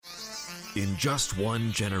In just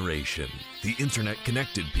one generation, the internet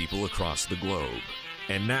connected people across the globe.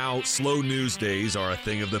 And now, slow news days are a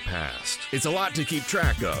thing of the past. It's a lot to keep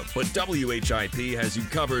track of, but WHIP has you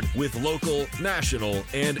covered with local, national,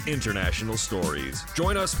 and international stories.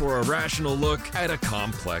 Join us for a rational look at a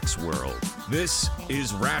complex world. This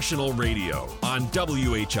is Rational Radio on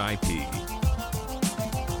WHIP.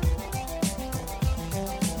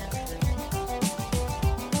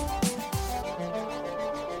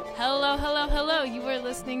 Hello. You are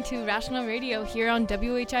listening to Rational Radio here on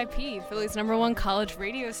WHIP, Philly's #1 college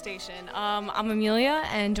radio station. I'm Amelia,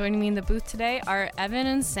 and joining me in the booth today are Evan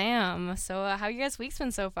and Sam. So how you guys' week's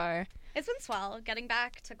been so far? It's been swell. Getting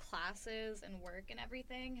back to classes and work and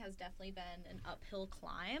everything has definitely been an uphill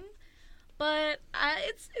climb, but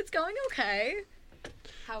it's going okay.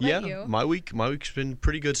 How about you? My week's been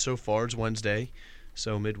pretty good so far. It's Wednesday,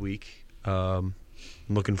 so midweek. I'm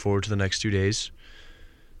looking forward to the next 2 days.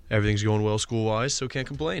 Everything's going well school-wise, so can't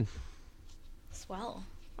complain. Swell.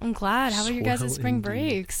 I'm glad. How about your guys' spring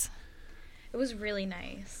breaks? It was really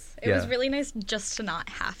nice. It was really nice just to not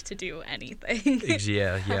have to do anything.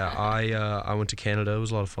 Yeah. I went to Canada. It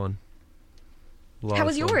was a lot of fun. How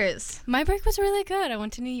was yours? My break was really good. I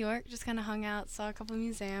went to New York, just kind of hung out, saw a couple of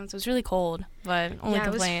museums. It was really cold, but only complaint.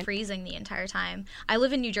 It was freezing the entire time. I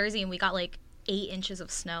live in New Jersey, and we got like 8 inches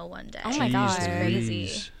of snow one day. Oh my God. It's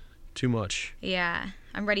crazy. Too much. Yeah.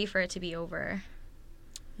 I'm ready for it to be over.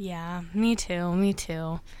 Yeah, me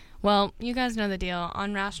too. Well, you guys know the deal.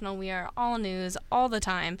 On Rational, we are all news all the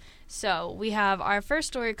time. So we have our first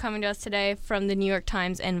story coming to us today from the New York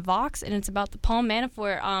Times and Vox, and it's about the Paul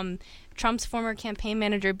Manafort, Trump's former campaign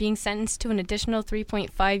manager, being sentenced to an additional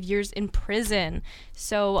 3.5 years in prison.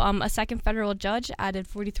 So a second federal judge added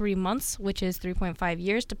 43 months, which is 3.5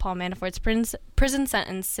 years, to Paul Manafort's prison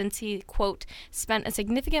sentence since he, quote, spent a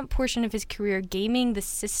significant portion of his career gaming the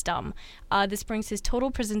system. This brings his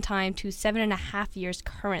total prison time to 7.5 years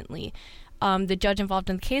currently. The judge involved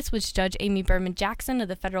in the case was Judge Amy Berman Jackson of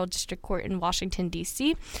the Federal District Court in Washington,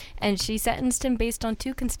 D.C., and she sentenced him based on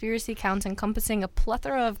 2 conspiracy counts encompassing a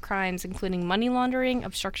plethora of crimes, including money laundering,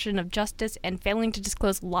 obstruction of justice, and failing to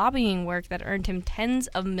disclose lobbying work that earned him tens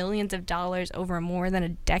of millions of dollars over more than a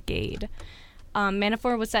decade.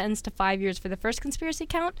 Manafort was sentenced to 5 years for the first conspiracy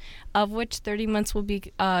count, of which 30 months will be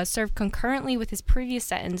served concurrently with his previous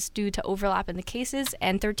sentence due to overlap in the cases,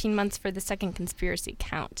 and 13 months for the second conspiracy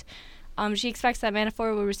count. She expects that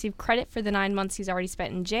Manafort will receive credit for the 9 months he's already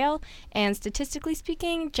spent in jail, and statistically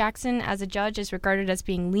speaking, Jackson, as a judge, is regarded as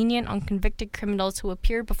being lenient on convicted criminals who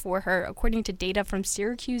appear before her, according to data from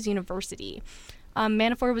Syracuse University.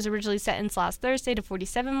 Manafort was originally sentenced last Thursday to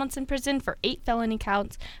 47 months in prison for 8 felony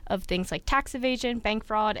counts of things like tax evasion, bank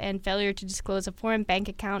fraud, and failure to disclose a foreign bank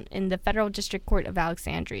account in the Federal District Court of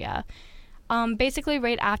Alexandria. Basically,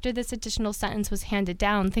 right after this additional sentence was handed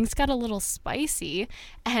down, things got a little spicy,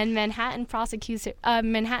 and Manhattan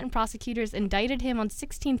prosecutors indicted him on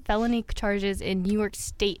 16 felony charges in New York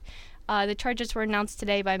State. The charges were announced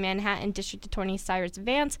today by Manhattan District Attorney Cyrus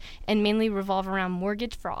Vance and mainly revolve around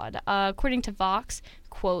mortgage fraud. According to Vox,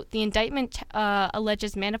 quote, the indictment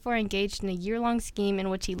alleges Manafort engaged in a year-long scheme in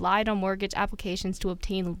which he lied on mortgage applications to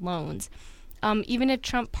obtain loans. Even if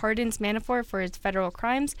Trump pardons Manafort for his federal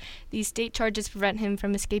crimes, these state charges prevent him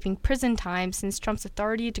from escaping prison time since Trump's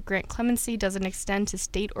authority to grant clemency doesn't extend to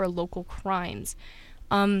state or local crimes.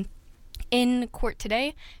 In court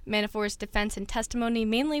today, Manafort's defense and testimony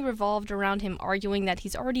mainly revolved around him arguing that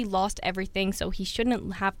he's already lost everything, so he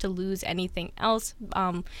shouldn't have to lose anything else,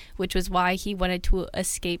 which was why he wanted to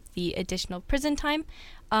escape the additional prison time.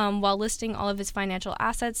 While listing all of his financial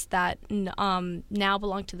assets that now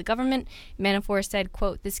belong to the government, Manafort said,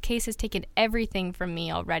 quote, this case has taken everything from me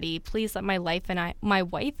already. Please let my wife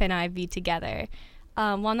and I be together.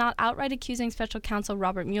 While not outright accusing special counsel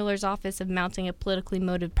Robert Mueller's office of mounting a politically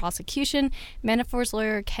motivated prosecution, Manafort's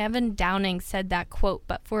lawyer Kevin Downing said that, quote,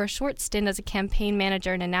 but for a short stint as a campaign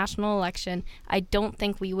manager in a national election, I don't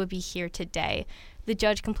think we would be here today. The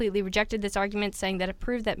judge completely rejected this argument, saying that it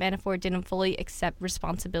proved that Manafort didn't fully accept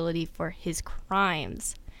responsibility for his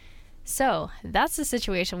crimes. So that's the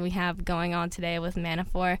situation we have going on today with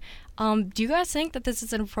Manafort. Do you guys think that this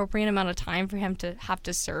is an appropriate amount of time for him to have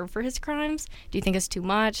to serve for his crimes? Do you think it's too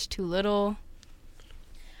much, too little?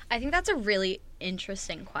 I think that's a really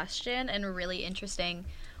interesting question and a really interesting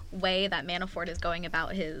way that Manafort is going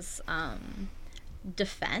about his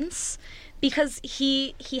defense, because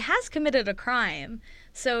he has committed a crime.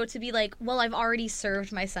 So to be like, well, I've already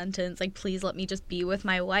served my sentence, like, please let me just be with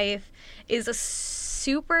my wife, is a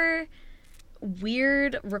super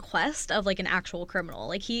weird request of like an actual criminal.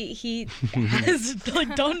 Like he has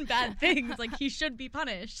like done bad things. Like he should be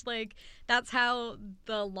punished. Like that's how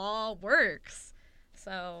the law works.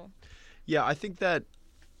 So yeah, I think that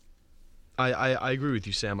I agree with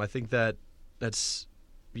you, Sam. I think that's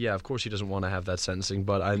yeah, of course he doesn't want to have that sentencing,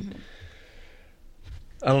 but I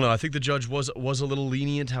don't know. I think the judge was a little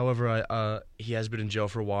lenient. However, he has been in jail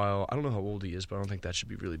for a while. I don't know how old he is, but I don't think that should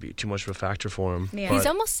be too much of a factor for him. Yeah. He's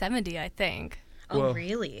almost 70, I think. Oh, Well,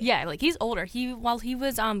 really? Yeah, like he's older. While he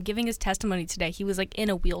was giving his testimony today, he was like in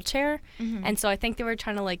a wheelchair, and so I think they were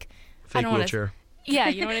trying to like I Fake don't want wheelchair. to. Yeah,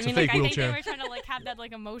 you know what I It's a mean. fake Like I think they wheelchair. were trying to like have that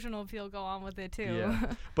like emotional appeal go on with it too.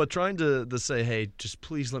 Yeah. But trying to say, hey, just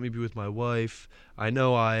please let me be with my wife. I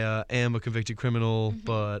know I am a convicted criminal,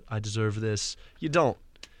 but I deserve this. You don't.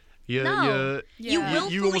 No. Yeah.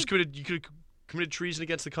 willfully You almost committed treason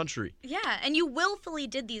against the country. Yeah, and you willfully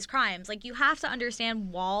did these crimes. Like, you have to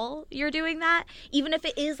understand while you're doing that, even if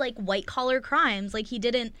it is, like, white-collar crimes, like, he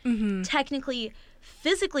didn't technically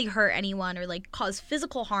physically hurt anyone or, like, cause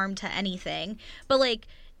physical harm to anything, but, like,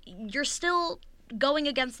 you're still going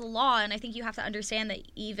against the law, and I think you have to understand that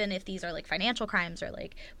even if these are, like, financial crimes or,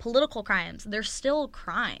 like, political crimes, they're still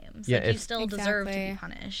crimes. Yeah, like, you if- still deserve to be Exactly.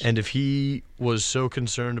 punished. And if he was so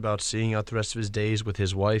concerned about seeing out the rest of his days with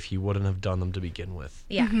his wife, he wouldn't have done them to begin with.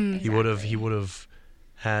 yeah, He would have exactly.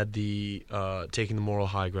 had the taken the moral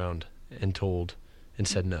high ground and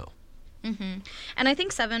said no. And I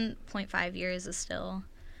think 7.5 years is still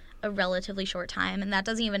a relatively short time, and that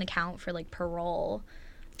doesn't even account for, like, parole.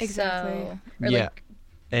 Exactly. So, or, Yeah. like,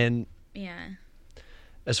 And yeah.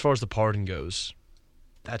 as far as the pardon goes,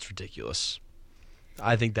 that's ridiculous.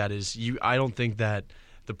 I think that is I don't think that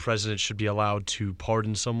the president should be allowed to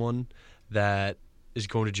pardon someone that is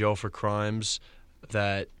going to jail for crimes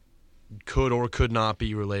that could or could not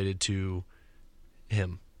be related to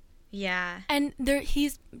him. Yeah. And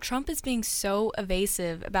Trump is being so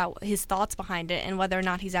evasive about his thoughts behind it and whether or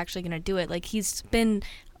not he's actually going to do it. Like he's been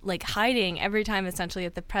like hiding every time essentially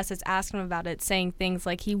that the press has asked him about it, saying things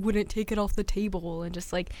like he wouldn't take it off the table and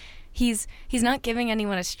just like he's not giving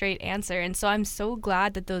anyone a straight answer. And so I'm so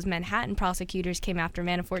glad that those Manhattan prosecutors came after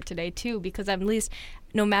Manafort today too, because at least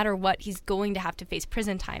no matter what, he's going to have to face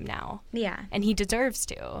prison time now. Yeah. And he deserves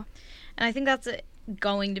to. And I think that's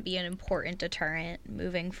going to be an important deterrent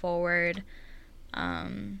moving forward.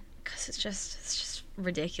 Because it's just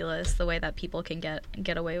ridiculous the way that people can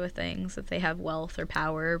get away with things if they have wealth or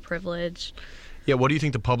power or privilege. Yeah, what do you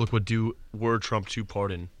think the public would do were Trump to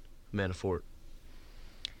pardon Manafort?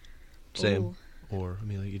 Sam Ooh. or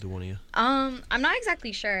Amelia, either one of you. I'm not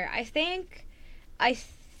exactly sure. I think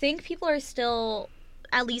people are still,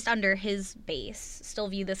 at least under his base, still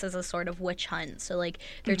view this as a sort of witch hunt. So, like,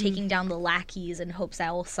 they're taking down the lackeys in hopes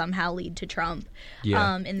that will somehow lead to Trump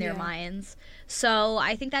Yeah. in their minds. So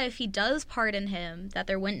I think that if he does pardon him, that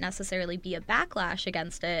there wouldn't necessarily be a backlash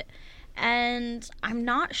against it. And I'm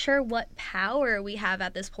not sure what power we have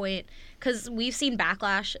at this point, because we've seen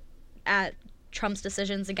backlash at Trump's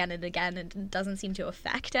decisions again and again, and it doesn't seem to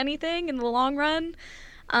affect anything in the long run.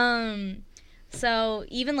 So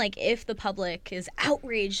even like if the public is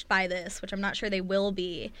outraged by this, which I'm not sure they will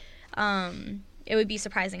be, it would be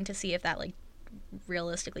surprising to see if that like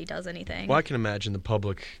realistically does anything. Well, I can imagine the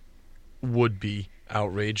public would be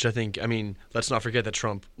outraged. I mean, let's not forget that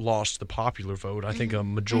Trump lost the popular vote. I think a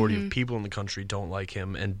majority of people in the country don't like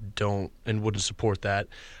him and wouldn't support that.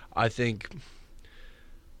 I think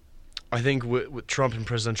with Trump and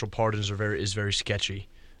presidential pardons is very sketchy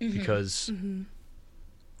because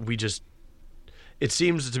there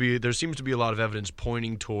seems to be a lot of evidence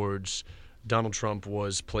pointing towards Donald Trump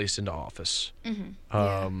was placed into office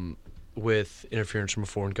with interference from a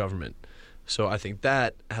foreign government. So I think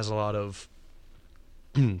that has a lot of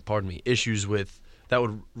issues with that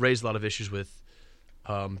would raise a lot of issues with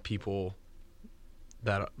people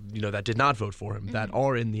that that did not vote for him, that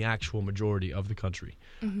are in the actual majority of the country.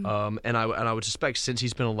 And I would suspect since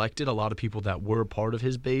he's been elected, a lot of people that were part of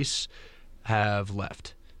his base have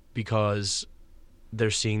left because they're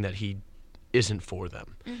seeing that he isn't for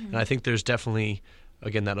them. And I think there's definitely,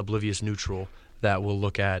 again, that oblivious neutral that will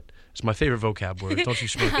look at. It's my favorite vocab word. Don't you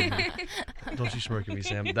smirk at me. Don't you smirk at me,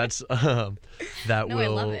 Sam. That's that No,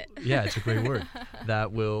 will. I love it. Yeah, it's a great word.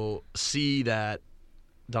 That will see that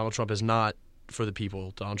Donald Trump is not for the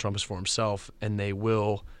people. Donald Trump is for himself, and they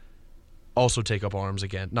will also take up arms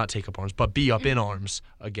again. Not take up arms, but be up in arms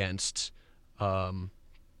against a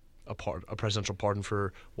presidential pardon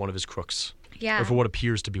for one of his crooks. Yeah. Or for what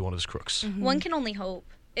appears to be one of his crooks. One can only hope.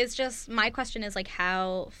 It's just, my question is, like,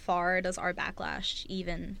 how far does our backlash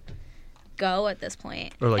even go at this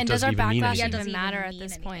point? Or like, and does does our it even mean backlash anything? does even it matter even at mean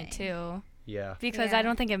this point anything? too? Yeah. Because Yeah. I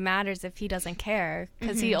don't think it matters if he doesn't care,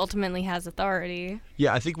 because he ultimately has authority.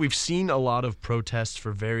 Yeah, I think we've seen a lot of protests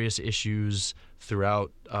for various issues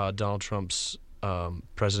throughout Donald Trump's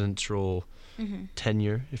presidential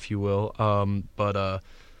tenure, if you will. But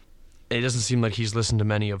it doesn't seem like he's listened to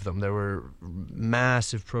many of them. There were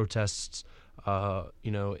massive protests,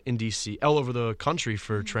 in D.C., all over the country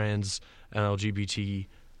for trans and LGBTQ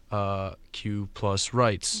plus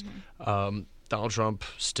rights. Donald Trump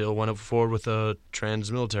still went forward with a trans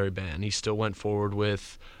military ban. He still went forward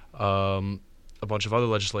with a bunch of other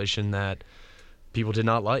legislation that people did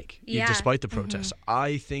not like, Yeah. despite the protests.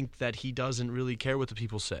 I think that he doesn't really care what the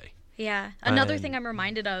people say. Yeah. Another And- thing I'm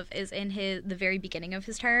reminded of is in the very beginning of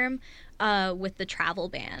his term, with the travel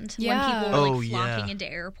ban, Yeah. when people were Oh, like flocking yeah. into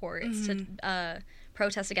airports to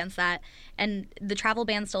protest against that, and the travel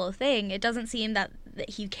ban's still a thing. It doesn't seem that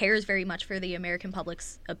he cares very much for the American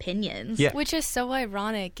public's opinions. Yeah. Which is so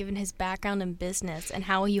ironic given his background in business and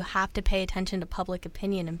how you have to pay attention to public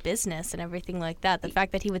opinion in business and everything like that. The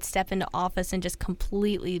fact that he would step into office and just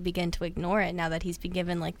completely begin to ignore it now that he's been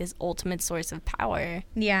given like this ultimate source of power.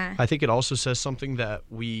 Yeah. I think it also says something that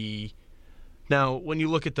now when you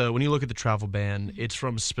look at the travel ban, it's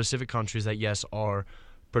from specific countries that yes are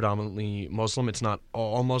predominantly Muslim. It's not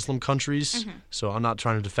all Muslim countries, so I'm not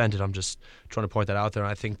trying to defend it. I'm just trying to point that out there.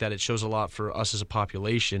 I think that it shows a lot for us as a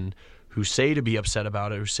population who say to be upset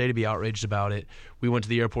about it, who say to be outraged about it. We went to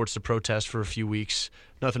the airports to protest for a few weeks.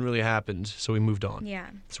 Nothing really happened, so we moved on. Yeah.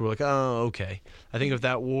 So we're like, oh, okay. I think if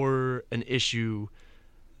that were an issue,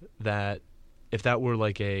 if that were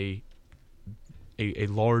like a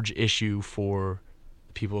large issue for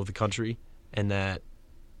the people of the country, and that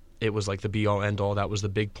it was like the be-all, end-all, that was the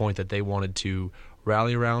big point that they wanted to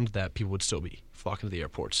rally around, that people would still be flocking to the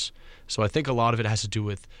airports. So I think a lot of it has to do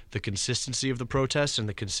with the consistency of the protests and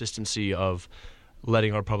the consistency of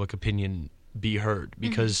letting our public opinion be heard.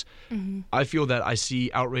 Because I feel that I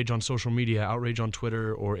see outrage on social media, outrage on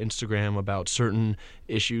Twitter or Instagram about certain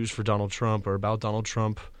issues for Donald Trump or about Donald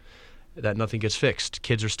Trump, that nothing gets fixed.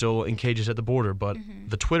 Kids are still in cages at the border, but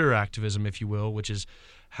the Twitter activism, if you will, which is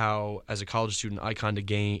how, as a college student, I kind of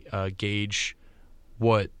gauge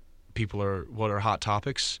what are hot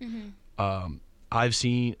topics. I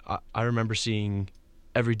remember seeing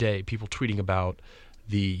every day people tweeting about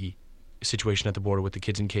the situation at the border with the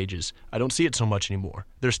kids in cages. I don't see it so much anymore.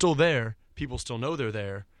 They're still there. People still know they're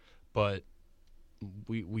there, but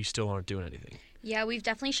we still aren't doing anything. Yeah, we've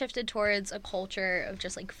definitely shifted towards a culture of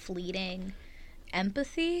just like fleeting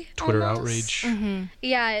empathy. Twitter almost. outrage.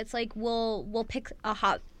 Yeah, it's like we'll pick a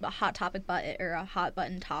hot topic button or a hot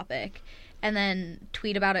button topic, and then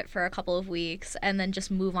tweet about it for a couple of weeks, and then just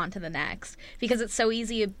move on to the next, because it's so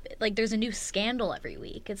easy. Like there's a new scandal every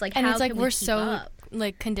week. It's like, And how it's like can we're we keep so up?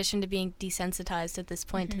 like conditioned to being desensitized at this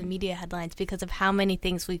point to the media headlines because of how many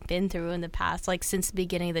things we've been through in the past, like since the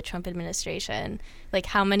beginning of the Trump administration, like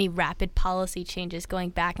how many rapid policy changes going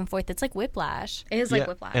back and forth. It's like whiplash. It is like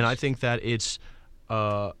whiplash. And I think that it's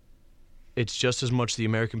just as much the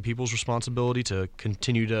American people's responsibility to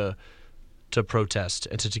continue to protest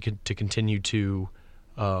and to continue to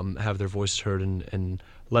have their voices heard and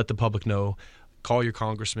let the public know. Call your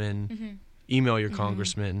congressman, email your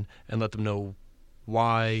congressman, and let them know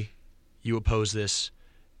why you oppose this,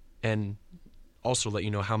 and also let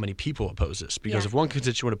you know how many people oppose this. Because Yeah. if one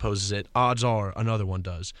constituent opposes it, odds are another one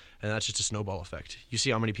does. And that's just a snowball effect. You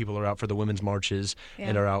see how many people are out for the women's marches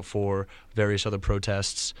and are out for various other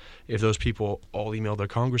protests. If those people all email their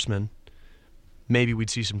congressman, maybe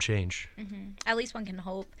we'd see some change. At least one can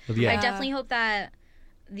hope. Yeah. I definitely hope that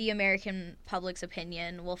the American public's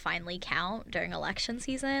opinion will finally count during election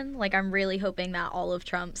season. Like, I'm really hoping that all of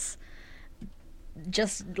Trump's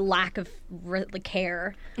just lack of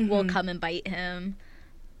care will come and bite him.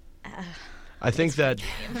 I think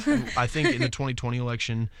in the 2020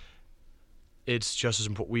 election, it's just as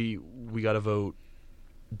important. We got to vote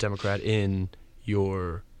Democrat in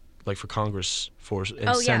your, like, for Congress,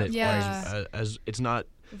 and Senate. Yeah. As it's not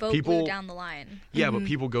Vote people blue down the line. Yeah, but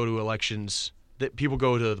people go to elections. People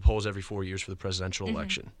go to the polls every 4 years for the presidential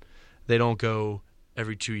election. They don't go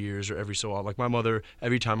every 2 years or every so often. Like my mother,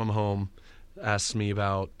 every time I'm home, asks me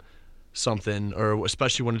about something, or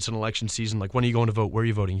especially when it's an election season, like, when are you going to vote? Where are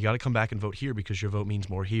you voting? You got to come back and vote here because your vote means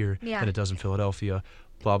more here than it does in Philadelphia,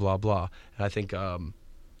 blah, blah, blah. And I think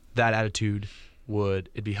that attitude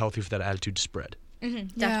it'd be healthy for that attitude to spread.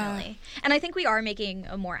 Definitely. And I think we are making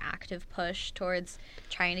a more active push towards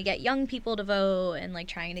trying to get young people to vote, and like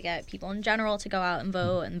trying to get people in general to go out and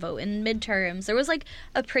vote in midterms. There was like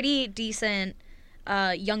a pretty decent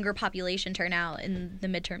younger population turnout in the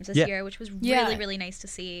midterms this year, which was really, really nice to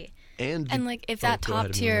see. And like if Oh, that go top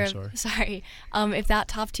ahead, tier, Amelia, I'm sorry, if that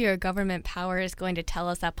top tier government power is going to tell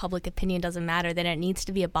us that public opinion doesn't matter, then it needs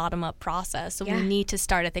to be a bottom up process. So Yeah. we need to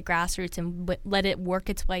start at the grassroots and let it work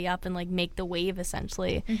its way up and like make the wave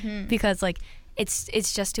essentially, because like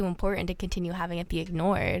it's just too important to continue having it be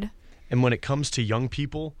ignored. And when it comes to young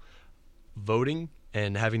people voting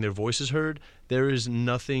and having their voices heard, there is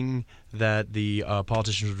nothing that the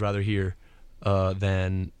politicians would rather hear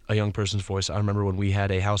than a young person's voice. I remember when we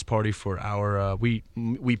had a house party for our we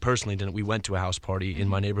personally didn't. We went to a house party in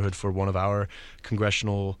my neighborhood for one of our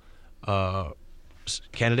congressional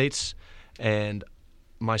candidates, and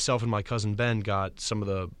myself and my cousin Ben got some of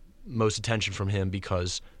the most attention from him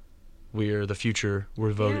because we're the future.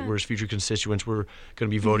 We're voting. Yeah. We're his future constituents. We're going to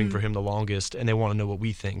be voting for him the longest, and they want to know what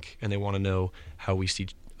we think, and they want to know how we see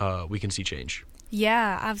we can see change.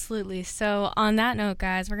 Yeah, absolutely. So on that note,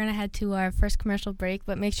 guys, we're going to head to our first commercial break,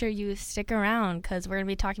 but make sure you stick around because we're going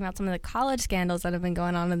to be talking about some of the college scandals that have been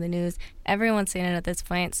going on in the news. Everyone's seen it at this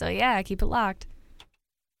point, so yeah, keep it locked.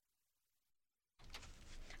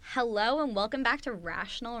 Hello and welcome back to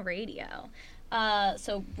Rational Radio.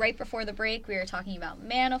 So right before the break, we were talking about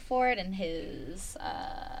Manafort and his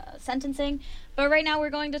sentencing, but right now we're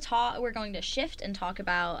going to shift and talk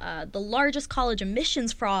about the largest college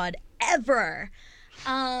admissions fraud ever.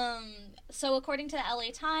 So according to the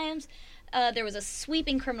LA Times, there was a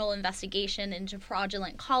sweeping criminal investigation into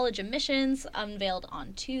fraudulent college admissions unveiled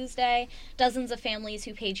on Tuesday. Dozens of families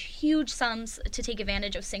who paid huge sums to take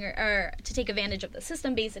advantage of the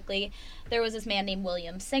system. Basically, there was this man named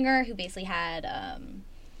William Singer who basically had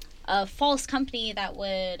a false company that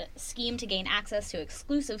would scheme to gain access to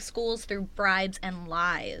exclusive schools through bribes and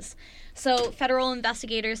lies. So federal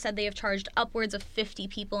investigators said they have charged upwards of 50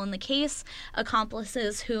 people in the case, as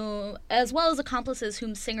well as accomplices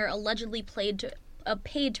whom Singer allegedly paid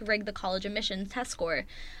to rig the college admissions test score,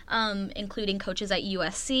 including coaches at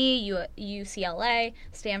USC, UCLA,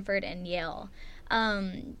 Stanford, and Yale.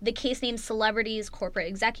 The case names celebrities, corporate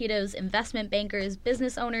executives, investment bankers,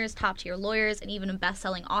 business owners, top-tier lawyers, and even a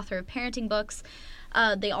best-selling author of parenting books.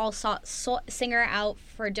 They all sought Singer out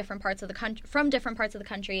from different parts of the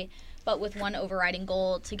country, but with one overriding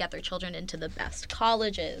goal: to get their children into the best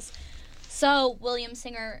colleges. So, William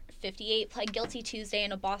Singer, 58, pled guilty Tuesday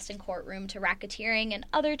in a Boston courtroom to racketeering and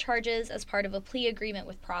other charges as part of a plea agreement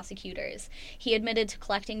with prosecutors. He admitted to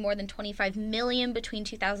collecting more than $25 million between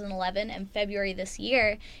 2011 and February this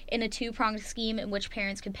year in a two-pronged scheme in which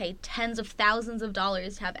parents could pay tens of thousands of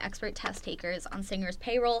dollars to have expert test takers on Singer's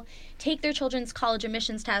payroll take their children's college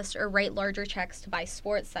admissions test or write larger checks to buy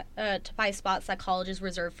spots that colleges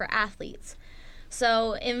reserve for athletes.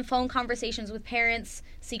 So, in phone conversations with parents,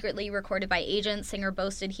 secretly recorded by agents, Singer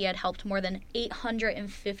boasted he had helped more than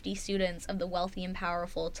 850 students of the wealthy and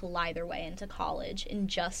powerful to lie their way into college in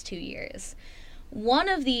just 2 years. One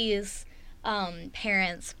of these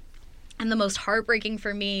parents, and the most heartbreaking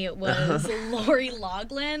for me, was Lori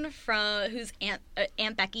Loughlin, who's Aunt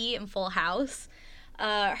Becky in Full House.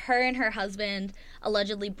 Her and her husband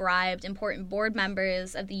allegedly bribed important board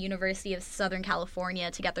members of the University of Southern California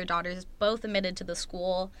to get their daughters both admitted to the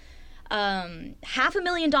school.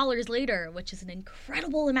 $500,000 later, which is an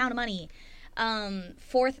incredible amount of money,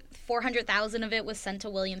 $400,000 of it was sent to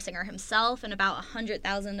William Singer himself, and about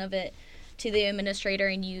 $100,000 of it to the administrator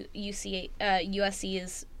in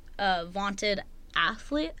USC's vaunted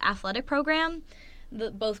athletic program.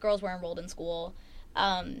 Both girls were enrolled in school.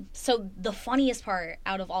 So the funniest part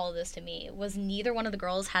out of all of this to me was neither one of the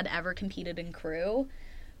girls had ever competed in crew,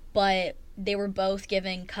 but they were both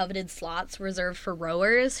given coveted slots reserved for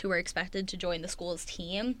rowers who were expected to join the school's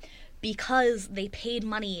team because they paid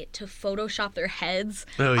money to Photoshop their heads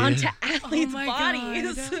onto athletes'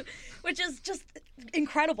 bodies, which is just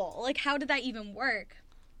incredible. Like, how did that even work?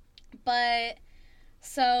 But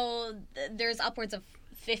so there's upwards of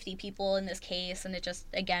 50 people in this case, and it just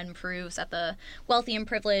again proves that the wealthy and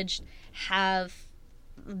privileged have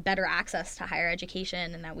better access to higher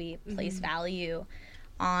education and that we place value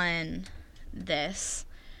on this.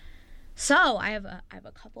 So I have a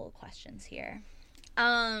couple of questions here.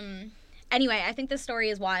 Anyway, I think this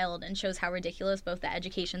story is wild and shows how ridiculous both the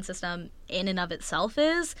education system in and of itself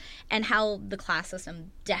is and how the class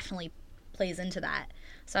system definitely plays into that.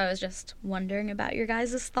 So I was just wondering about your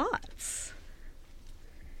guys' thoughts.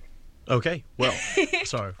 Okay, well,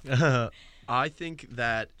 sorry. I think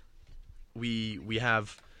that we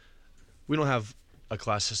don't have a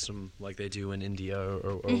class system like they do in India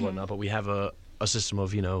or whatnot, but we have a system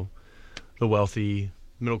of, the wealthy,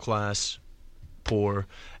 middle class, poor,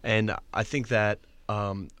 and I think that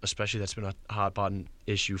especially that's been a hot button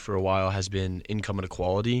issue for a while has been income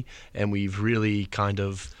inequality, and we've really kind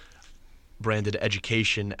of branded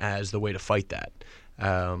education as the way to fight that.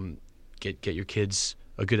 Get your kids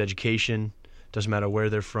a good education. Doesn't matter where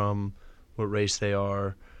they're from, what race they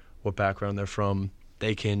are, what background they're from.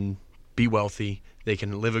 They can be wealthy. They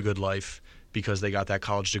can live a good life because they got that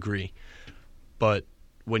college degree. But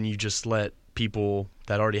when you just let people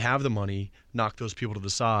that already have the money knock those people to the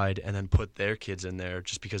side and then put their kids in there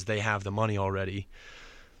just because they have the money already,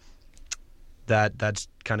 that's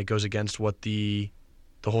kind of goes against what the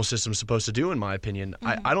whole system's supposed to do, in my opinion.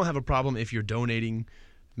 I don't have a problem if you're donating,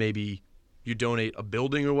 maybe you donate a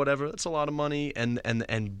building or whatever. That's a lot of money, and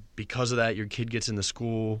because of that, your kid gets into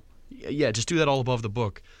school. Yeah, just do that all above the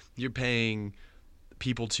book. You're paying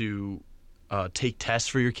people to take tests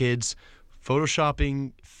for your kids.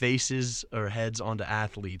 Photoshopping faces or heads onto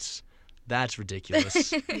athletes, that's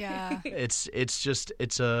ridiculous. Yeah. It's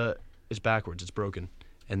backwards. It's broken,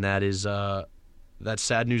 and that's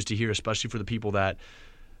sad news to hear, especially for the people that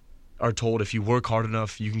are told if you work hard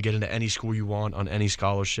enough, you can get into any school you want on any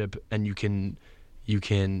scholarship, and you can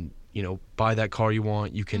buy that car you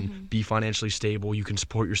want. You can be financially stable. You can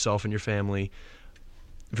support yourself and your family.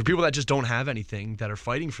 For people that just don't have anything, that are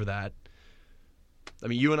fighting for that. I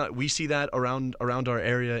mean, you and I, we see that around our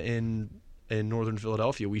area in northern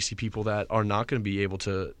Philadelphia. We see people that are not going to be able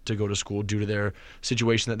to go to school due to their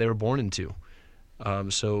situation that they were born into.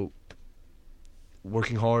 So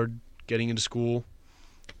working hard, getting into school,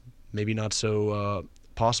 maybe not so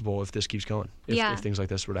possible if this keeps going, if things like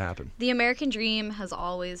this were to happen. The American dream has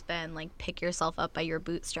always been like pick yourself up by your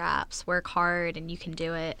bootstraps, work hard, and you can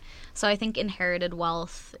do it. So I think inherited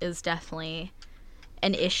wealth is definitely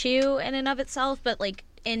an issue in and of itself, but like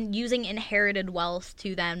in using inherited wealth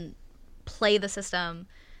to then play the system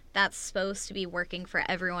that's supposed to be working for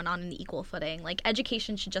everyone on an equal footing. Like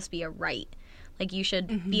education should just be a right. Like you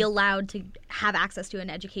should be allowed to have access to an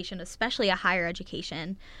education, especially a higher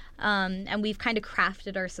education. And we've kind of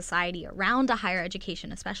crafted our society around a higher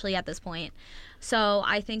education, especially at this point. So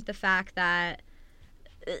I think the fact that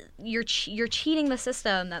you're cheating the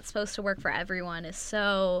system that's supposed to work for everyone is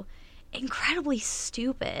so incredibly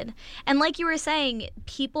stupid. And like you were saying,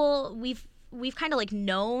 people, we've kind of like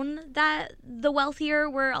known that the wealthier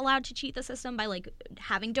were allowed to cheat the system by like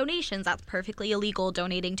having donations. That's perfectly illegal,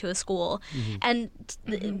 donating to a school. And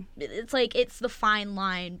it's like it's the fine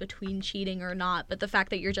line between cheating or not, but the fact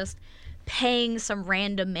that you're just paying some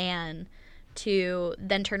random man to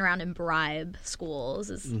then turn around and bribe schools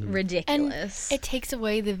is ridiculous. And it takes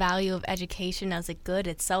away the value of education as a good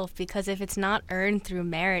itself, because if it's not earned through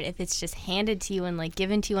merit, if it's just handed to you and like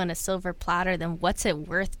given to you on a silver platter, then what's it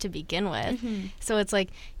worth to begin with? So it's like,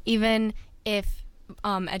 even if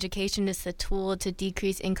education is the tool to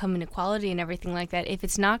decrease income inequality and everything like that, if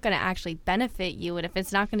it's not going to actually benefit you, and if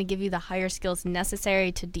it's not going to give you the higher skills necessary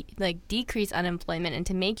to decrease unemployment and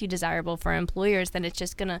to make you desirable for employers, then it's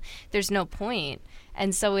just there's no point.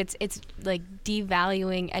 And so it's like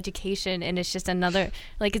devaluing education, and it's just another,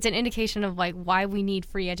 like, it's an indication of like why we need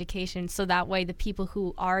free education, so that way the people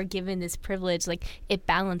who are given this privilege, like, it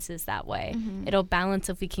balances that way. It'll balance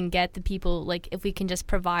if we can get the people, like, if we can just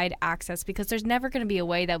provide access, because there's never going to be a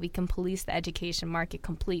way that we can police the education market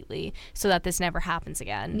completely so that this never happens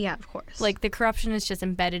again. Yeah, of course. Like, the corruption is just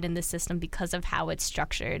embedded in the system because of how it's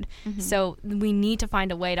structured. So we need to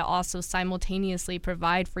find a way to also simultaneously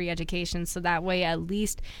provide free education, so that way at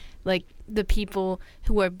least like the people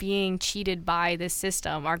who are being cheated by this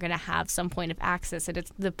system are going to have some point of access, and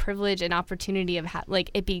it's the privilege and opportunity of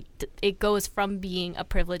it goes from being a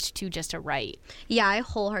privilege to just a right. Yeah, I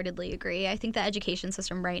wholeheartedly agree. I think the education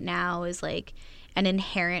system right now is like an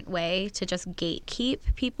inherent way to just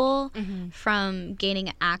gatekeep people from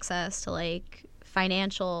gaining access to like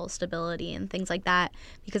financial stability and things like that,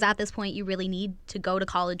 because at this point you really need to go to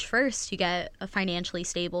college first to get a financially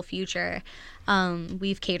stable future.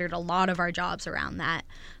 We've catered a lot of our jobs around that.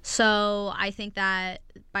 So I think that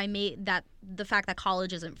that the fact that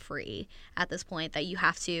college isn't free at this point, that you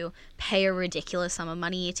have to pay a ridiculous sum of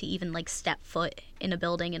money to even like step foot in a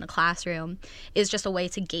building, in a classroom, is just a way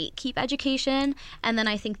to gatekeep education. And then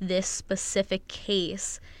I think this specific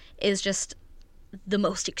case is just the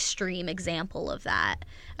most extreme example of that,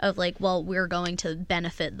 of like, well, we're going to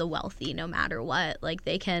benefit the wealthy no matter what. Like,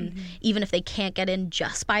 they can, even if they can't get in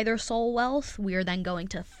just by their sole wealth, we're then going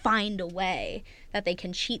to find a way that they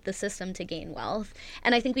can cheat the system to gain wealth.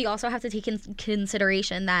 And I think we also have to take in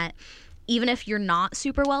consideration that even if you're not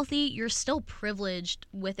super wealthy, you're still privileged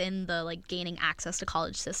within the like gaining access to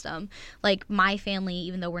college system. Like, my family,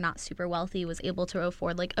 even though we're not super wealthy, was able to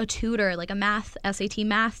afford like a tutor, like a SAT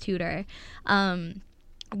math tutor,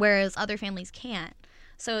 whereas other families can't.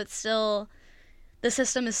 So it's still the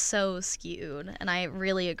system is so skewed, and I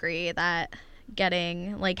really agree that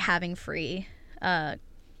having free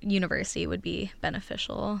university would be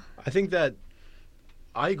beneficial. I think that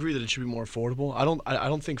I agree that it should be more affordable. I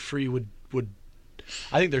don't think free would.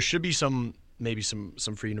 I think there should be maybe some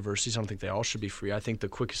free universities. I don't think they all should be free. I think the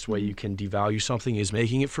quickest way you can devalue something is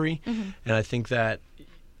making it free. And I think that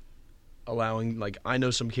allowing, I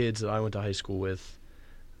know some kids that I went to high school with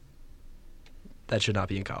that should not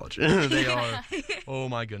be in college. They are, oh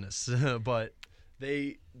my goodness. But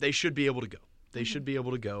they should be able to go. They should be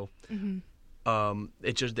able to go.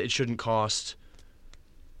 It shouldn't cost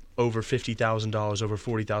over $50,000, over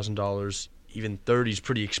 $40,000. Even 30 is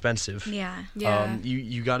pretty expensive. Yeah.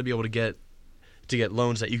 You got to be able to get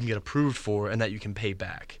loans that you can get approved for and that you can pay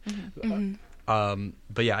back.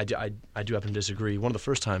 But yeah, I do happen to disagree. One of the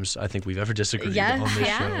first times I think we've ever disagreed on this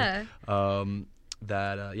show.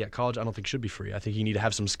 College I don't think should be free. I think you need to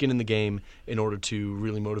have some skin in the game in order to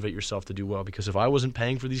really motivate yourself to do well. Because if I wasn't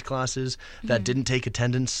paying for these classes that didn't take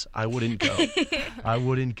attendance, I wouldn't go. I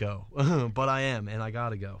wouldn't go. But I am, and I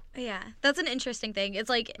gotta go. Yeah, that's an interesting thing. It's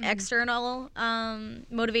like external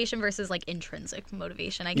motivation versus intrinsic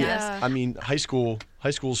motivation, I guess. Yeah. I mean, high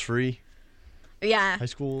school's free. Yeah. High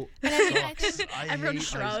school I sucks. Everyone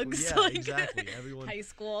shrugs. Yeah, exactly. Everyone. High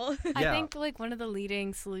school. I think one of the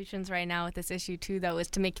leading solutions right now with this issue too, though, is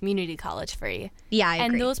to make community college free. Yeah, I agree.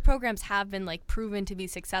 And those programs have been proven to be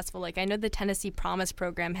successful. I know the Tennessee Promise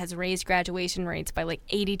program has raised graduation rates by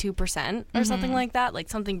 82% or something like that,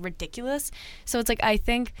 something ridiculous. So it's I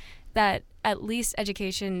think that at least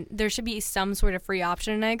education, there should be some sort of free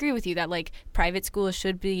option. And I agree with you that private schools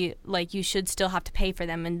should be you should still have to pay for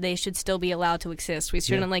them, and they should still be allowed to exist. We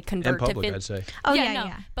shouldn't convert and public, to I'd say. Oh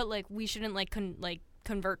yeah. But we shouldn't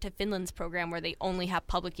convert to Finland's program where they only have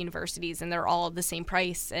public universities and they're all the same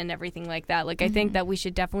price and everything like that. I think that we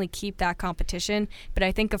should definitely keep that competition, but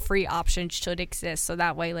I think a free option should exist so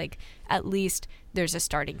that way at least there's a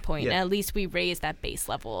starting point and at least we raise that base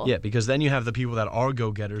level. Yeah, because then you have the people that are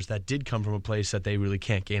go-getters that did come from a place that they really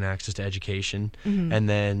can't gain access to education, and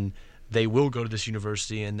then they will go to this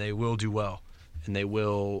university and they will do well and they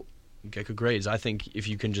will get good grades. I think if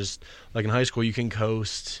you can just, in high school, you can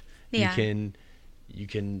coast, you can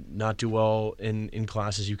not do well in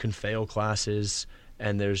classes, you can fail classes,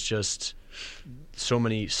 and there's just so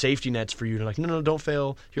many safety nets for you to no, don't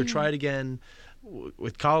fail, here, try it again.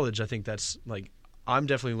 With college, I think that's I'm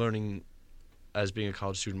definitely learning as being a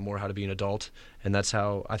college student more how to be an adult, and that's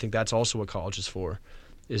how I think that's also what college is for.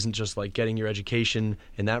 Isn't just getting your education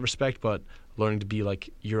in that respect, but learning to be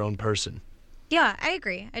your own person. Yeah, I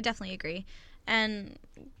agree. I definitely agree. And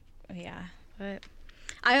but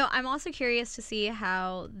I'm also curious to see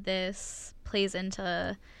how this plays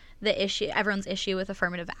into everyone's issue with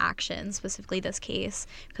affirmative action, specifically this case,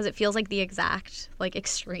 because it feels like the exact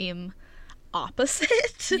extreme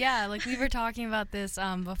opposite. Yeah, we were talking about this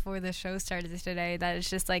before the show started today, that it's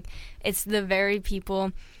just it's the very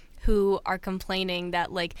people who are complaining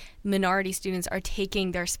that minority students are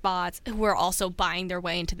taking their spots, who are also buying their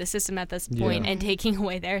way into the system at this point and taking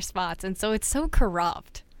away their spots, and so it's so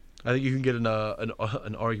corrupt. I think you can get an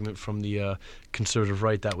argument from the conservative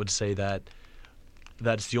right that would say that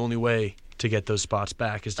that's the only way to get those spots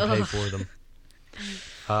back is to pay for them.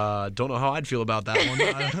 Don't know how I'd feel about that one,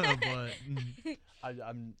 but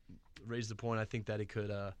I'm raised the point. I think that it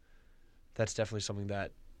could. That's definitely something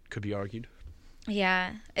that could be argued.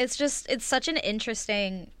 Yeah, it's such an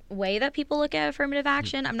interesting way that people look at affirmative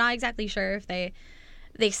action. I'm not exactly sure if they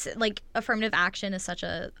affirmative action is such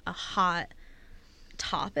a hot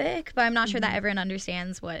topic, but I'm not sure that everyone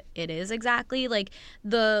understands what it is exactly.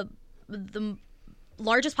 The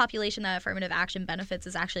largest population that affirmative action benefits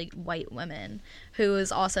is actually white women, who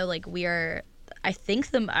is also I'm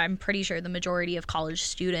pretty sure the majority of college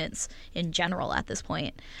students in general at this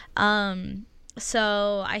point.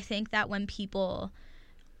 So I think that when people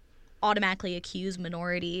automatically accuse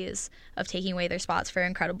minorities of taking away their spots for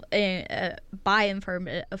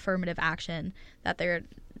affirmative action, that they're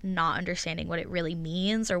not understanding what it really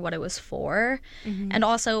means or what it was for. And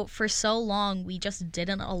also, for so long, we just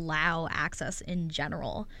didn't allow access in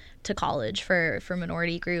general to college for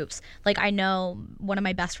minority groups. I know one of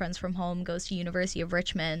my best friends from home goes to University of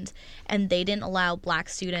Richmond, and they didn't allow black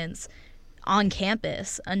students on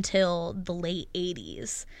campus until the late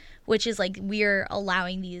 80s, which is we're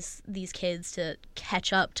allowing these kids to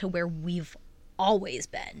catch up to where we've always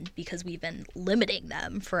been because we've been limiting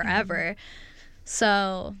them forever.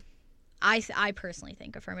 So I personally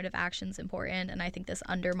think affirmative action is important, and I think this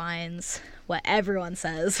undermines what everyone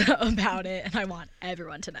says about it, and I want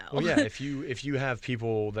everyone to know. Well, yeah, if you have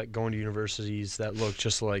people that go into universities that look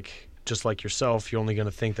just like just like yourself, you're only going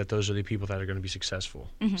to think that those are the people that are going to be successful.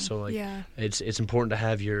 So like it's important to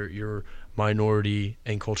have your minority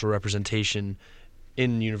and cultural representation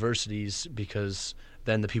in universities, because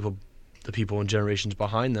then the people and generations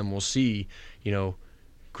behind them will see,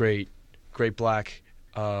 great black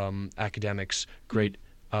academics, great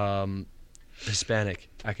Hispanic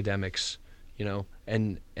academics,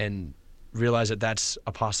 and realize that that's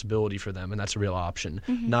a possibility for them and that's a real option.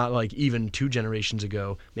 Not like even 2 generations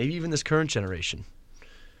ago, maybe even this current generation.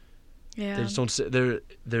 Yeah. They just don't.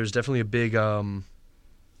 There's definitely a big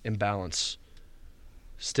imbalance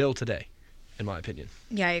still today, in my opinion.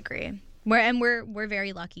 Yeah, I agree. We're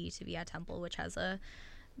very lucky to be at Temple, which has a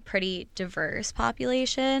pretty diverse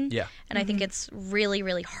population. Yeah. And I think it's really,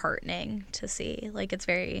 really heartening to see. Like, it's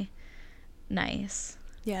very nice.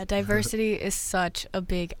 Yeah, diversity is such a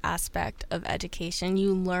big aspect of education.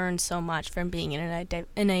 You learn so much from being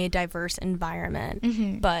in a diverse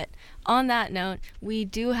environment. But on that note, we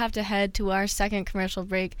do have to head to our second commercial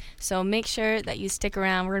break, so make sure that you stick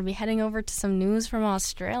around. We're going to be heading over to some news from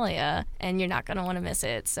Australia, and you're not going to want to miss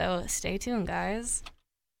it. So stay tuned, guys.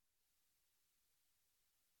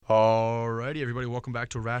 Alrighty, everybody, welcome back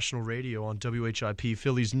to Rational Radio on WHIP,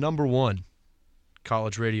 Philly's #1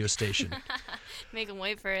 college radio station. Make them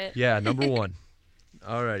wait for it. Yeah, #1.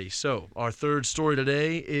 Alrighty, so our third story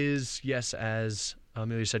today is, yes, as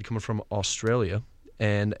Amelia said, coming from Australia,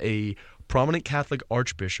 and a prominent Catholic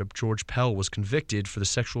Archbishop, George Pell, was convicted for the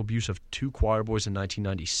sexual abuse of 2 choir boys in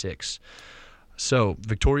 1996. So,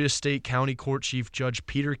 Victoria State County Court Chief Judge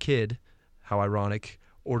Peter Kidd, how ironic,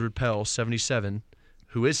 ordered Pell, 77,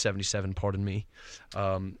 who is 77, pardon me,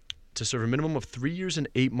 to serve a minimum of 3 years and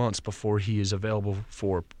 8 months before he is eligible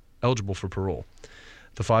for parole.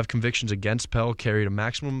 The 5 convictions against Pell carried a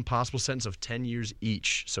maximum possible sentence of 10 years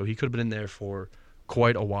each, so he could have been in there for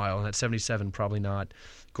quite a while, and at 77, probably not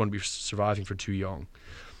going to be surviving for too young.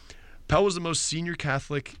 Pell was the most senior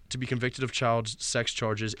Catholic to be convicted of child sex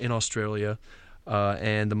charges in Australia,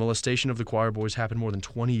 and the molestation of the choir boys happened more than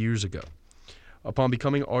 20 years ago. Upon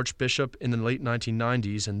becoming Archbishop in the late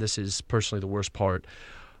 1990s, and this is personally the worst part,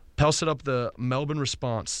 Pell set up the Melbourne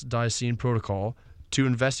Response Diocesan Protocol to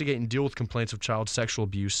investigate and deal with complaints of child sexual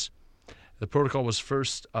abuse. The protocol was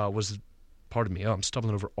pardon me, I'm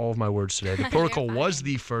stumbling over all of my words today. The protocol was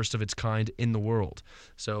the first of its kind in the world.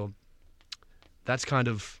 So that's kind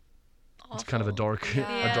of a dark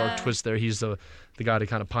twist there. He's the guy to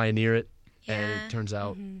kind of pioneer it, and it turns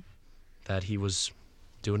out that he was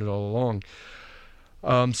doing it all along.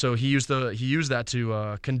 So he used that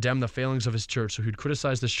to condemn the failings of his church. So he'd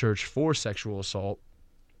criticize this church for sexual assault,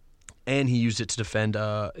 and he used it to defend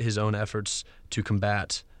his own efforts to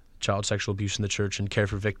combat child sexual abuse in the church and care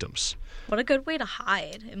for victims. What a good way to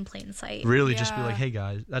hide in plain sight. Really, just be like, hey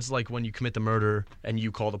guys, that's like when you commit the murder and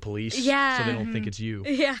you call the police, so they don't think it's you.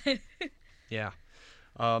 Yeah. Yeah.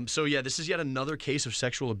 This is yet another case of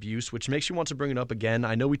sexual abuse, which makes you want to bring it up again.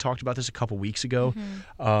 I know we talked about this a couple weeks ago,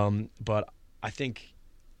 but I think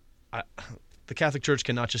the Catholic Church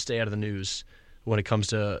cannot just stay out of the news when it comes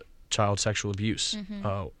to child sexual abuse,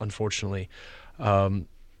 unfortunately.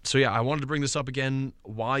 I wanted to bring this up again.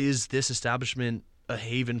 Why is this establishment a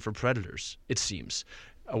haven for predators, it seems?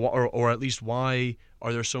 Or at least, why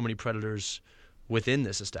are there so many predators within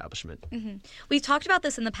this establishment? We've talked about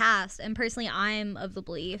this in the past, and personally I'm of the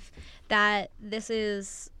belief that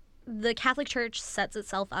the Catholic Church sets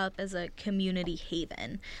itself up as a community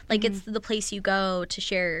haven. Like, it's the place you go to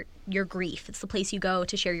share your grief. It's the place you go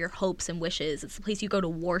to share your hopes and wishes. It's the place you go to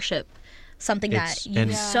worship something that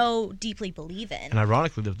you so deeply believe in. And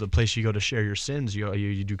ironically, the place you go to share your sins,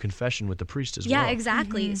 you do confession with the priest as well. Yeah,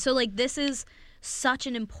 exactly. So, like, this is such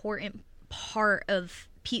an important part of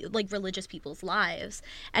religious people's lives,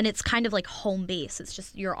 and it's kind of like home base. It's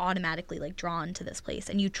just you're automatically like drawn to this place,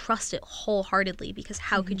 and you trust it wholeheartedly, because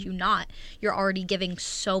how could you not? You're already giving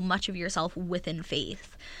so much of yourself within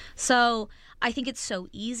faith. So I think it's so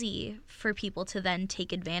easy for people to then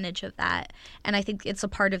take advantage of that, and I think it's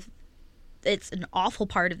an awful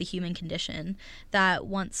part of the human condition that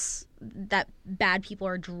once that bad people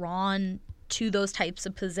are drawn to those types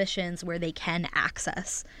of positions where they can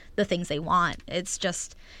access the things they want, it's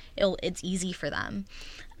easy for them.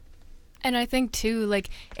 And I think too, like,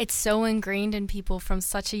 it's so ingrained in people from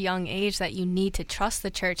such a young age that you need to trust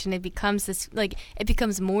the church, and it becomes it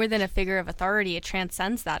becomes more than a figure of authority. It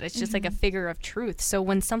transcends that. It's just like a figure of truth. So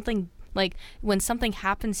when something Like, when something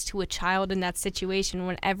happens to a child in that situation,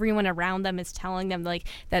 when everyone around them is telling them, like,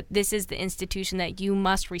 that this is the institution that you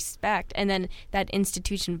must respect, and then that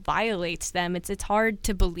institution violates them, it's hard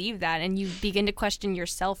to believe that, and you begin to question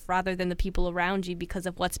yourself rather than the people around you because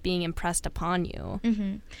of what's being impressed upon you.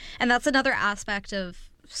 Mm-hmm. And that's another aspect of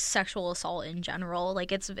sexual assault in general.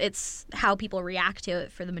 Like, it's how people react to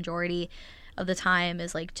it for the majority of the time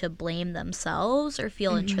is like to blame themselves or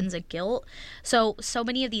feel intrinsic guilt. So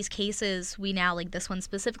many of these cases, we now, like this one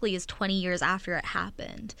specifically, is 20 years after it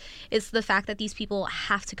happened. It's the fact that these people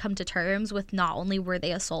have to come to terms with not only were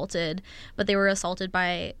they assaulted, but they were assaulted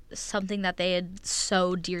by something that they had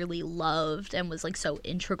so dearly loved and was like so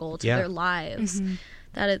integral to their lives.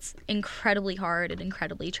 That it's incredibly hard and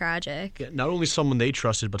incredibly tragic. Yeah, not only someone they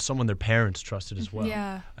trusted, but someone their parents trusted as well.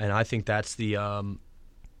 Yeah. And I think that's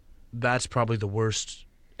that's probably the worst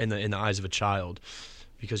in the eyes of a child,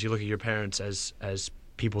 because you look at your parents as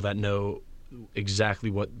people that know exactly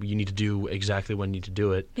what you need to do, exactly when you need to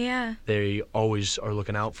do it. Yeah. They always are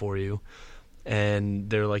looking out for you, and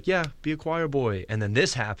they're like, yeah, be a choir boy. And then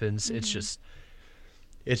this happens. It's just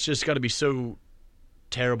got to be so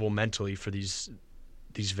terrible mentally for these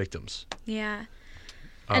victims. Yeah.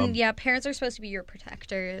 And yeah, parents are supposed to be your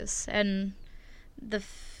protectors, and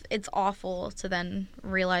it's awful to then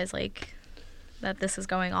realize like that this is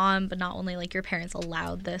going on, but not only like your parents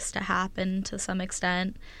allowed this to happen to some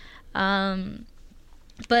extent,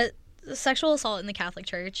 but sexual assault in the Catholic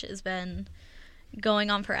Church has been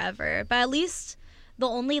going on forever. But at least the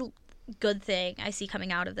only good thing I see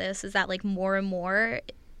coming out of this is that like more and more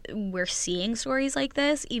we're seeing stories like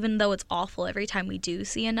this, even though it's awful every time we do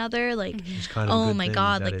see another, like It's kind of a oh good my thing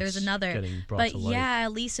god, that like there's it's another. getting brought But to light. yeah,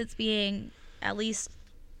 at least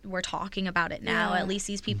we're talking about it now. Yeah. At least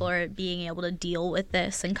these people are being able to deal with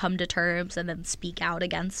this and come to terms and then speak out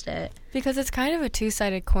against it. Because it's kind of a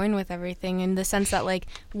two-sided coin with everything, in the sense that, like,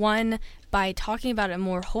 one, by talking about it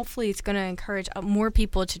more, hopefully it's going to encourage more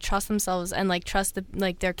people to trust themselves and, like, trust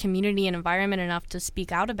their community and environment enough to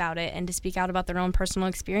speak out about it and to speak out about their own personal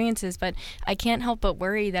experiences. But I can't help but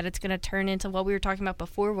worry that it's going to turn into what we were talking about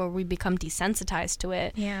before, where we become desensitized to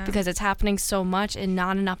it. Yeah. Because it's happening so much and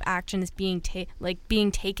not enough action is being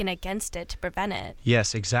taken against it to prevent it.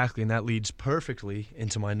 Yes, exactly. And that leads perfectly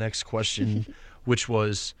into my next question, which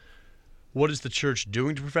was, what is the church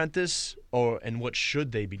doing to prevent this, and what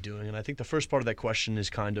should they be doing? And I think the first part of that question is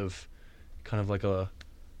kind of like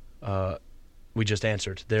we just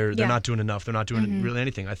answered. They're not doing enough. They're not doing really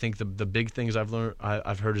anything. I think the big things I've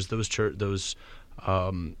heard is those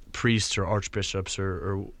priests or archbishops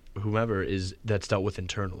or whomever that's dealt with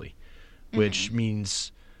internally, which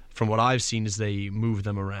means, from what I've seen, is they move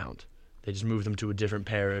them around. They just move them to a different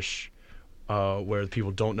parish where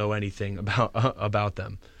people don't know anything about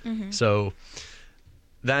them. So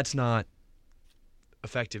that's not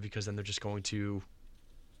effective, because then they're just going to,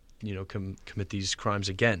 commit these crimes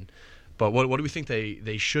again. But what do we think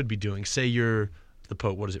they should be doing? Say you're the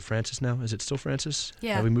Pope. What is it, Francis now? Is it still Francis?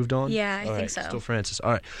 Yeah. Have we moved on? Yeah, I All think right, so. Still Francis.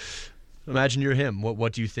 All right. Imagine you're him.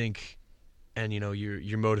 What do you think? And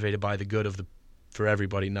you're motivated by the good for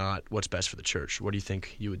everybody, not what's best for the church. What do you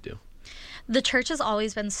think you would do? The church has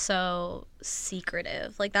always been so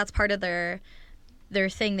secretive. Like, that's part of their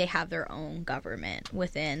thing. They have their own government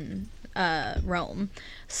within Rome.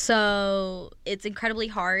 So it's incredibly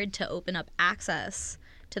hard to open up access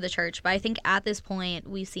to the church. But I think at this point,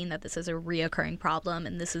 we've seen that this is a reoccurring problem,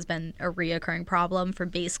 and this has been a reoccurring problem for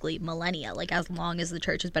basically millennia, like as long as the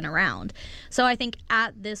church has been around. So I think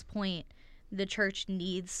at this point, the church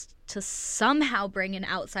needs to somehow bring an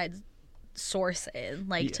outside source in,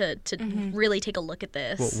 like to really take a look at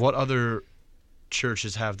this. Well, what other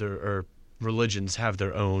churches or religions have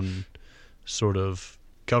their own sort of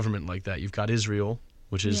government like that? You've got Israel,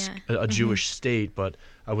 which is a Jewish state, but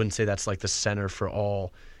I wouldn't say that's like the center for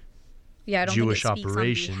all I don't Jewish think it speaks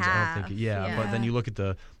operations. on behalf. I don't think, but then you look at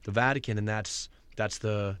the Vatican, and that's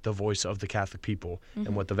the voice of the Catholic people,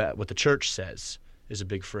 and what the church says is a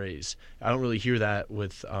big phrase. I don't really hear that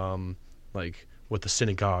with like what the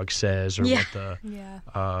synagogue says, or what the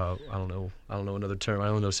I don't know another term. I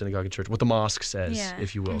don't know synagogue and church. What the mosque says,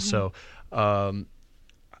 if you will. So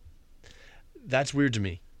that's weird to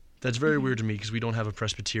me. That's very weird to me, because we don't have a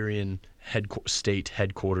Presbyterian state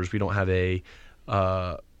headquarters. We don't have a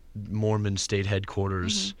Mormon state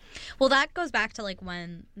headquarters. Well, that goes back to like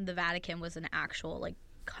when the Vatican was an actual like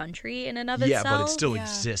country in and of Yeah, itself. but it still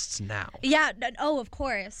exists now. Yeah. Oh, of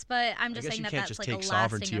course. But I'm just I guess saying you that can't that's just like take a lasting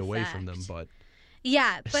sovereignty effect. away from them, but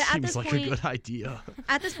Yeah, but at Seems this like point, a good idea.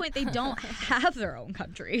 at this point, they don't have their own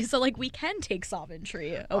country, so like we can take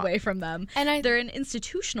sovereignty away from them. And they're an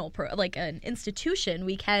institutional, an institution.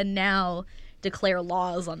 We can now declare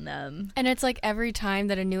laws on them. And it's like every time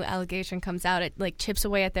that a new allegation comes out, it like chips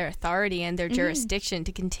away at their authority and their jurisdiction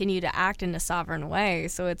to continue to act in a sovereign way.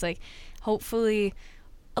 So it's like, hopefully,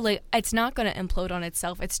 like it's not going to implode on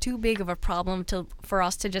itself. It's too big of a problem for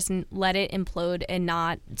us to just let it implode and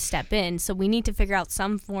not step in. So we need to figure out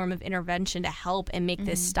some form of intervention to help and make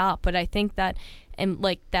this stop. But I think that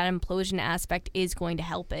that implosion aspect is going to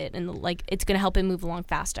help it, and like it's going to help it move along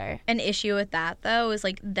faster. An issue with that though is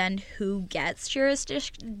like then who gets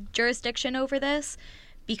jurisdiction over this,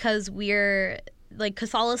 because we're like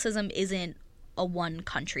Catholicism isn't a one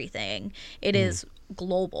country thing. It is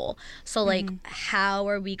global. So like how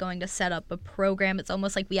are we going to set up a program? It's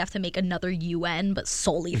almost like we have to make another UN but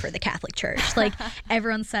solely for the Catholic Church. Like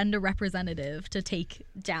everyone send a representative to take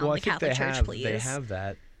down the Catholic Church, please. They have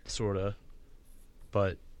that sort of,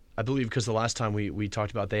 but I believe because the last time we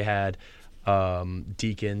talked about, they had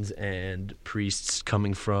deacons and priests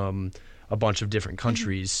coming from a bunch of different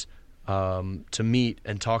countries to meet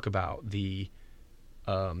and talk about the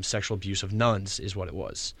sexual abuse of nuns is what it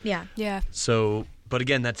was. Yeah. So, but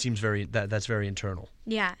again, that seems that's very internal.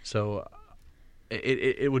 Yeah. So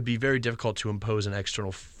it would be very difficult to impose an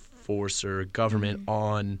external force or government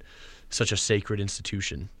on such a sacred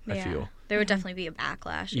institution, I feel. There would definitely be a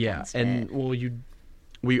backlash against and it. well,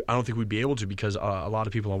 I don't think we'd be able to, because a lot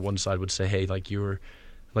of people on one side would say, hey, like the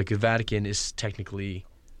Vatican is technically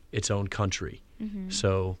its own country.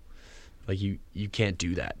 So like you can't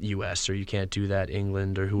do that, U.S., or you can't do that,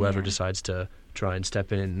 England, or whoever decides to try and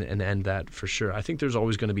step in and end that for sure. I think there's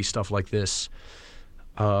always going to be stuff like this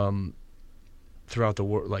throughout the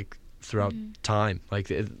world, like throughout time.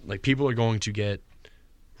 Like people are going to get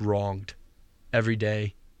wronged every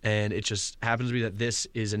day, and it just happens to be that this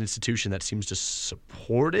is an institution that seems to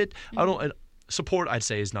support it. Support, I'd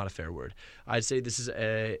say, is not a fair word. I'd say this is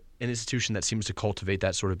an institution that seems to cultivate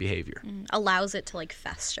that sort of behavior. Allows it to like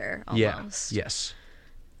fester almost. Yes.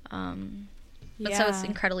 But so it's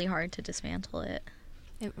incredibly hard to dismantle it.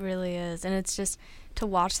 It really is. And it's just to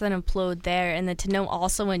watch that implode there, and then to know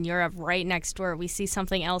also in Europe right next door, we see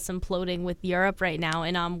something else imploding with Europe right now,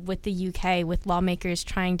 and with the UK, with lawmakers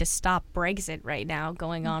trying to stop Brexit right now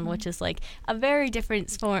going on, which is like a very different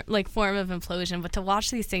form of implosion. But to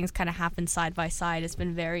watch these things kind of happen side by side has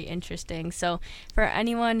been very interesting. So for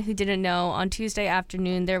anyone who didn't know, on Tuesday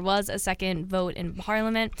afternoon, there was a second vote in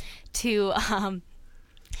Parliament to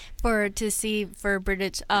Great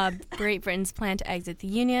Britain's plan to exit the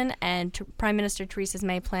Union, and Prime Minister Theresa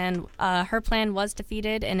May's plan, her plan was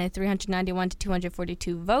defeated in a 391 to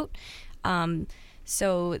 242 vote.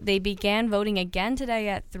 So they began voting again today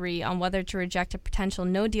at 3 on whether to reject a potential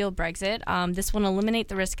no-deal Brexit. This will eliminate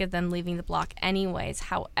the risk of them leaving the bloc anyways.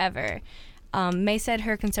 However, May said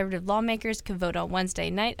her Conservative lawmakers could vote on Wednesday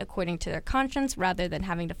night according to their conscience rather than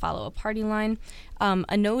having to follow a party line.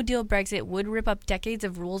 A no-deal Brexit would rip up decades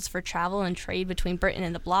of rules for travel and trade between Britain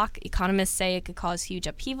and the bloc. Economists say it could cause huge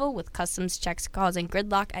upheaval, with customs checks causing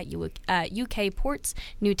gridlock at UK ports,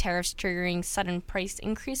 new tariffs triggering sudden price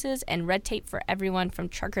increases, and red tape for everyone from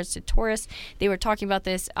truckers to tourists. They were talking about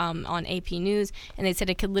this on AP News, and they said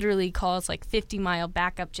it could literally cause like 50-mile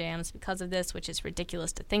backup jams because of this, which is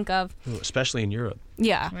ridiculous to think of. Especially in Europe.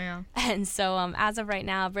 Yeah. And so as of right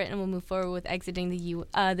now, Britain will move forward with exiting the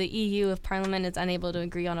EU if Parliament is unable to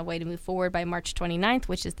agree on a way to move forward by March 29th,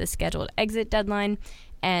 which is the scheduled exit deadline.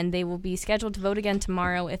 And they will be scheduled to vote again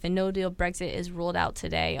tomorrow if a no-deal Brexit is ruled out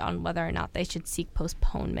today on whether or not they should seek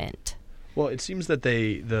postponement. Well, it seems that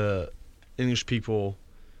the English people,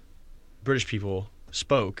 British people,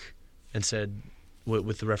 spoke and said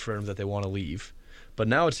with the referendum that they want to leave. But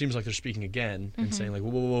now it seems like they're speaking again and saying like,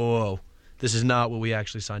 whoa. This is not what we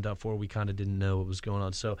actually signed up for. We kind of didn't know what was going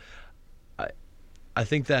on. So I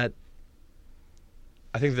think there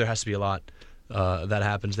has to be a lot that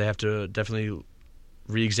happens. They have to definitely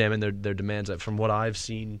re-examine their demands. From what I've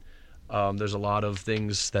seen, there's a lot of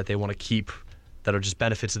things that they want to keep that are just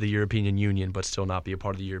benefits of the European Union but still not be a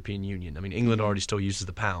part of the European Union. I mean, England already still uses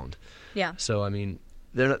the pound. Yeah. So, I mean,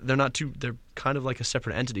 they're kind of like a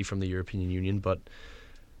separate entity from the European Union, but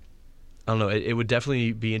I don't know. It would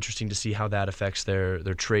definitely be interesting to see how that affects their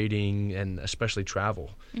trading and especially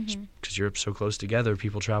travel, because Europe's so close together.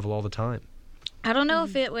 People travel all the time. I don't know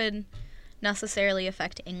if it would necessarily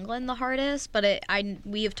affect England the hardest, but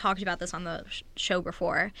we have talked about this on the show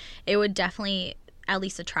before. It would definitely at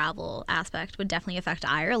least the travel aspect, would definitely affect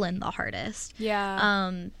Ireland the hardest.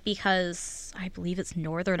 Yeah. Because I believe it's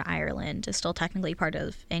Northern Ireland is still technically part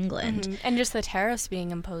of England. And just the tariffs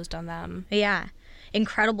being imposed on them. Yeah.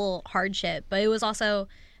 Incredible hardship. But it was also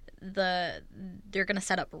they're going to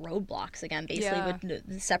set up roadblocks again, basically,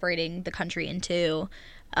 with separating the country in two,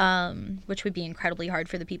 which would be incredibly hard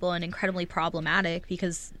for the people and incredibly problematic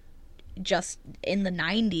because just in the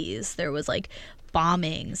 90s there was like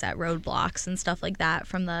bombings at roadblocks and stuff like that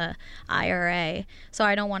from the IRA. So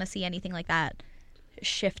I don't want to see anything like that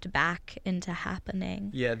shift back into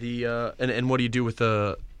happening. Yeah, and what do you do with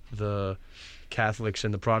the Catholics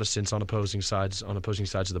and the Protestants on opposing sides of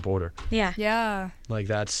the border? Yeah. Yeah. Like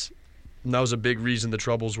that was a big reason the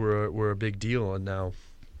Troubles were a big deal, and now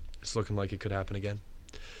it's looking like it could happen again.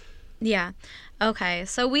 Yeah. Okay,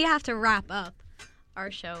 so we have to wrap up our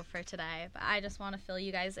show for today, but I just want to fill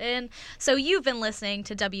you guys in. So you've been listening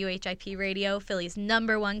to WHIP Radio, Philly's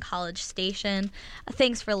 #1 college station.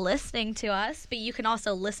 Thanks for listening to us, but you can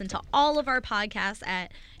also listen to all of our podcasts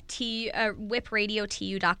at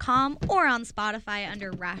whipradiotU.com or on Spotify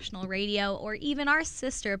under Rational Radio, or even our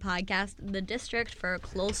sister podcast, The District, for a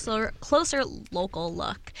closer local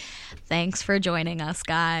look. Thanks for joining us,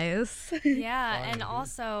 guys. Yeah, and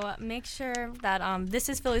also make sure that this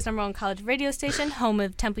is Philly's #1 college radio station, home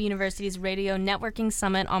of Temple University's Radio Networking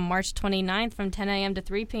Summit on March 29th from 10 a.m. to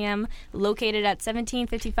 3 p.m., located at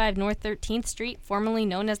 1755 North 13th Street, formerly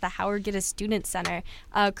known as the Howard Giddes Student Center.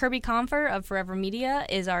 Kirby Comfer of Forever Media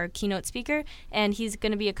is our keynote speaker, and he's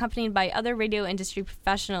going to be accompanied by other radio industry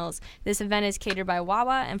professionals. This event is catered by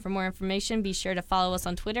Wawa, and for more information, be sure to follow us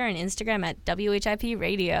on Twitter and Instagram at WHIP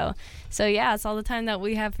Radio. So yeah, it's all the time that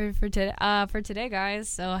we have for today, guys.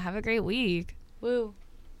 So have a great week. Woo.